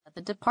at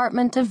the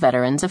Department of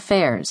Veterans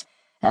Affairs,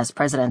 as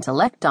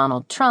President-elect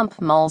Donald Trump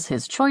mulls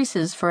his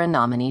choices for a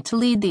nominee to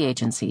lead the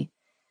agency.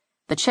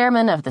 The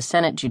chairman of the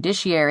Senate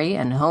Judiciary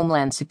and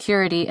Homeland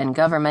Security and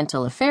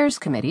Governmental Affairs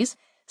Committees,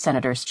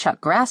 Senators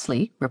Chuck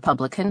Grassley,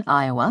 Republican,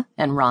 Iowa,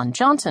 and Ron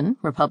Johnson,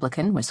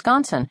 Republican,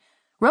 Wisconsin,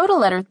 wrote a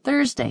letter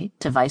Thursday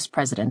to Vice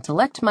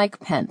President-elect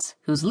Mike Pence,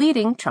 who's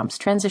leading Trump's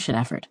transition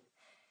effort.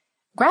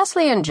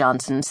 Grassley and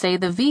Johnson say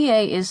the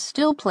VA is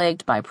still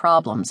plagued by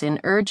problems in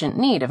urgent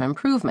need of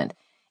improvement,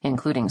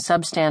 including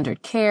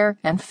substandard care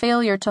and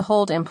failure to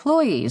hold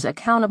employees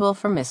accountable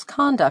for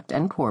misconduct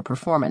and poor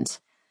performance.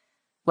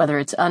 Whether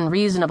it's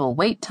unreasonable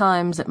wait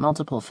times at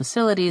multiple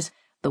facilities,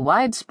 the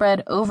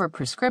widespread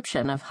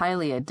overprescription of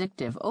highly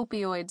addictive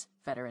opioids,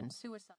 veteran suicide,